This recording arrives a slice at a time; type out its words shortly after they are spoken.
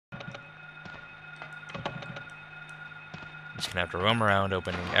Just gonna have to roam around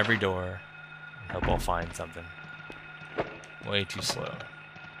opening every door and hope I'll find something. Way too slow.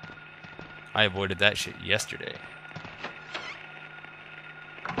 I avoided that shit yesterday.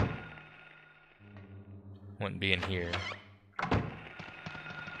 Wouldn't be in here.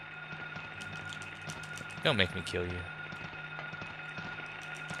 Don't make me kill you.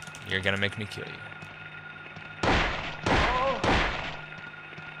 You're gonna make me kill you.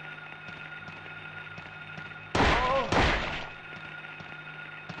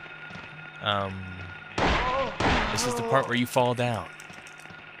 This is the part where you fall down.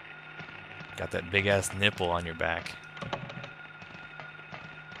 Got that big ass nipple on your back.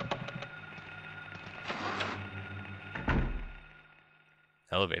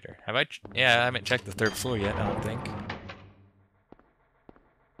 Elevator. Have I? Yeah, I haven't checked the 3rd floor yet, I don't think.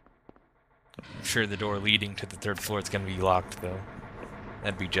 I'm sure the door leading to the 3rd floor is gonna be locked, though.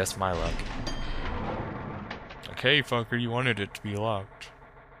 That'd be just my luck. Okay, fucker, you wanted it to be locked.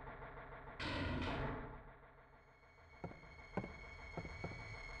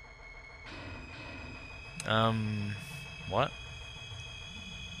 What?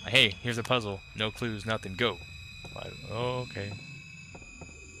 Hey, here's a puzzle. No clues, nothing. Go. Oh, okay.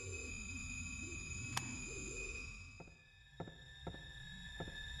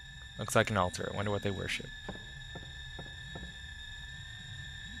 Looks like an altar. I wonder what they worship.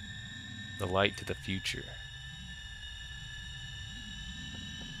 The light to the future.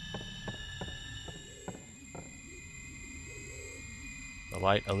 The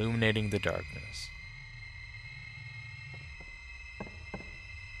light illuminating the darkness.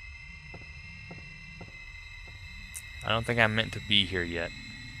 I don't think I'm meant to be here yet.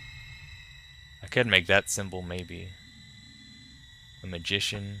 I could make that symbol, maybe. The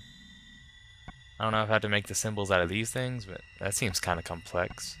magician. I don't know if I have to make the symbols out of these things, but that seems kind of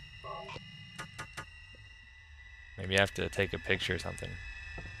complex. Maybe I have to take a picture or something.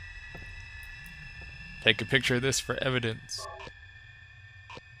 Take a picture of this for evidence.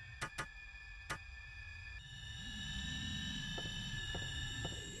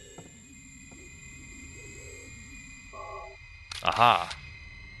 Aha!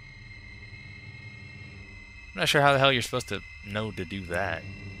 I'm not sure how the hell you're supposed to know to do that.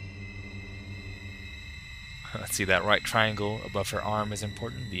 Let's see, that right triangle above her arm is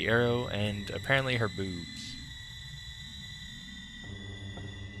important, the arrow, and apparently her boobs.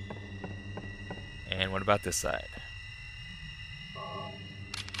 And what about this side?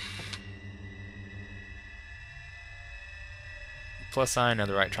 Plus sign of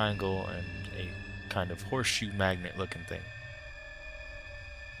the right triangle and a kind of horseshoe magnet looking thing.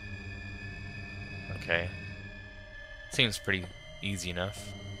 Okay. Seems pretty easy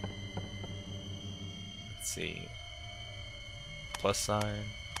enough. Let's see. Plus sign.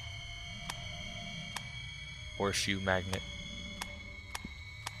 Horseshoe magnet.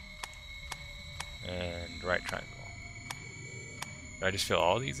 And right triangle. Do I just fill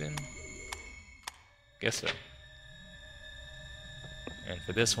all these in? Guess so. And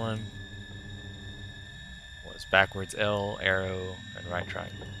for this one was backwards L, arrow, and right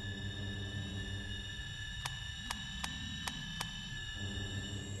triangle.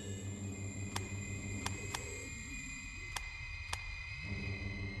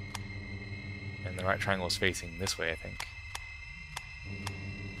 And the right triangle is facing this way, I think.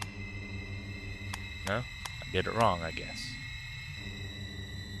 No? I did it wrong, I guess.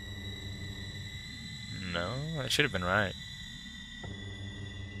 No, that should have been right.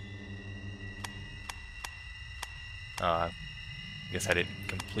 I guess I didn't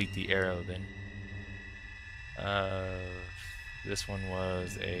complete the arrow then. This one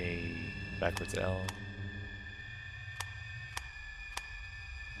was a backwards L.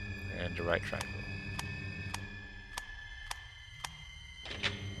 And a right triangle.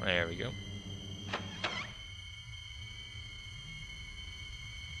 There we go.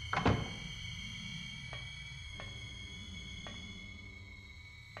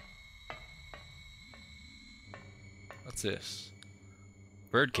 What's this?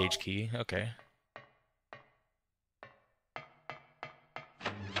 Birdcage key, okay.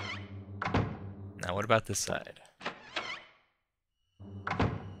 Now what about this side?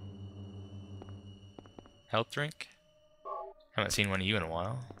 Health drink? Haven't seen one of you in a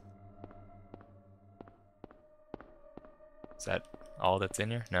while. Is that all that's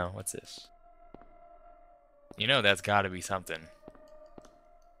in here? No, what's this? You know that's gotta be something.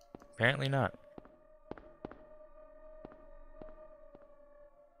 Apparently not.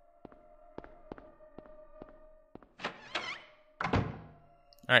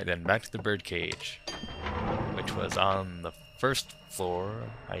 Alright then, back to the birdcage, which was on the 1st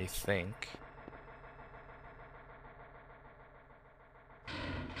floor, I think.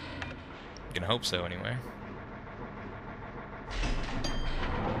 Can hope so, anyway.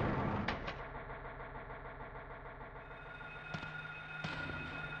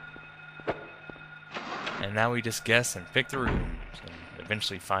 And now we just guess and pick the rooms and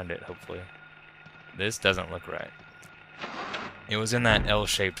eventually find it, hopefully. This doesn't look right. It was in that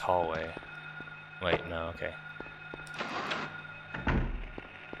L-shaped hallway. Wait, no, okay.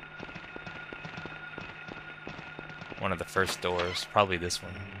 One of the first doors, probably this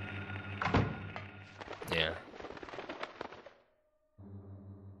one. Yeah.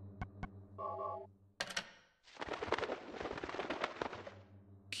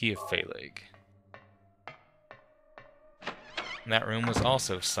 Key of Phaleg. And that room was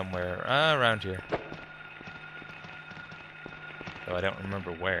also somewhere around here. Though I don't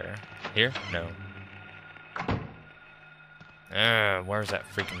remember where. Here? No. Where's that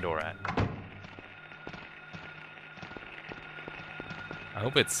freaking door at? I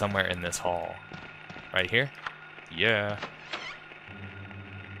hope it's somewhere in this hall. Right here? Yeah.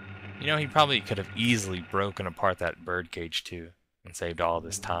 You know, he probably could have easily broken apart that birdcage too, and saved all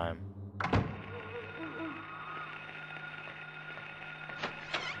this time.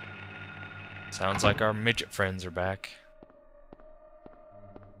 Sounds like our midget friends are back.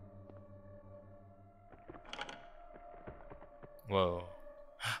 Whoa.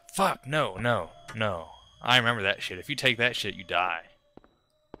 Fuck, no, no, no. I remember that shit. If you take that shit, you die.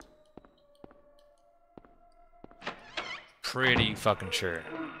 Pretty fucking sure.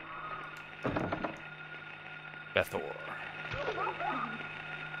 Bethor.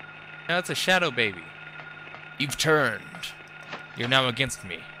 Now it's a shadow baby. You've turned. You're now against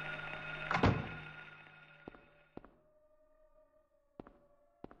me.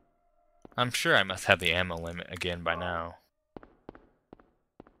 I'm sure I must have the ammo limit again by now.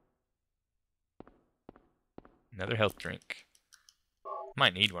 Another health drink.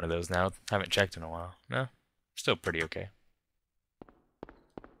 Might need one of those now. Haven't checked in a while. No, still pretty okay.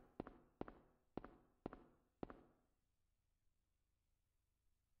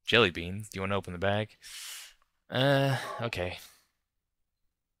 Jelly beans. Do you want to open the bag? Okay.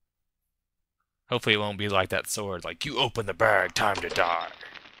 Hopefully it won't be like that sword, like, you open the bag, time to die.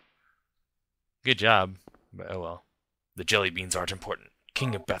 Good job, but oh well. The jelly beans aren't important.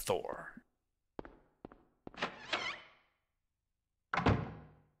 King of Bethor.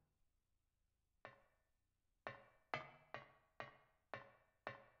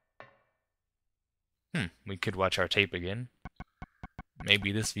 We could watch our tape again.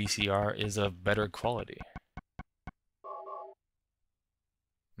 Maybe this VCR is of better quality.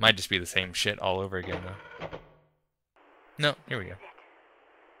 Might just be the same shit all over again, though. No, here we go.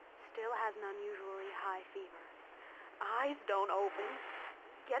 Still has an unusually high fever. Eyes don't open.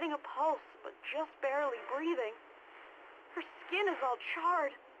 Getting a pulse, but just barely breathing. Her skin is all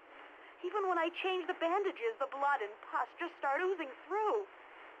charred. Even when I change the bandages, the blood and pus just start oozing through.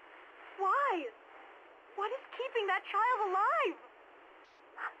 Why? What is keeping that child alive?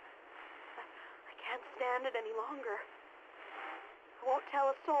 I can't stand it any longer. I won't tell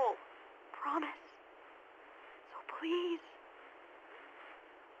a soul. Promise. So please.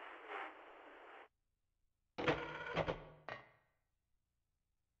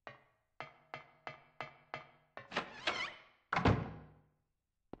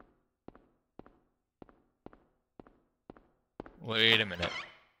 Wait a minute.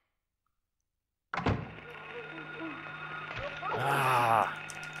 Ah,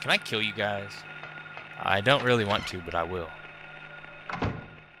 can I kill you guys? I don't really want to, but I will.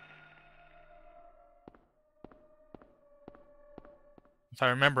 If I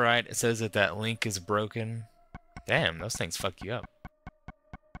remember right, it says that link is broken. Damn, those things fuck you up.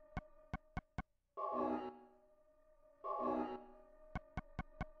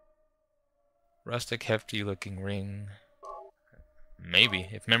 Rustic, hefty looking ring. Maybe,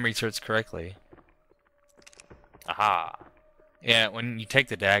 if memory serves correctly. Aha! Yeah, when you take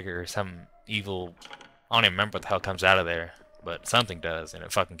the dagger, some evil... I don't even remember what the hell comes out of there. But something does, and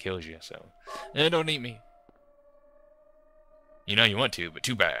it fucking kills you, so... don't eat me! You know you want to, but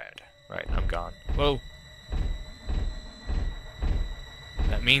too bad. Right, I'm gone. Whoa!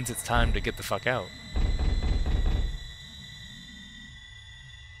 That means it's time to get the fuck out.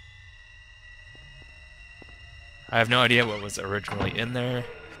 I have no idea what was originally in there.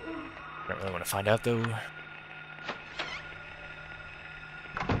 I don't really want to find out, though.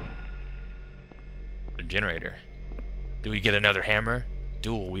 The generator. Do we get another hammer?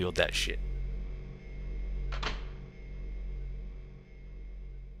 Dual wield that shit.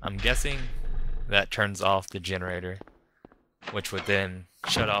 I'm guessing that turns off the generator, which would then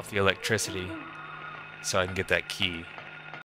shut off the electricity so I can get that key.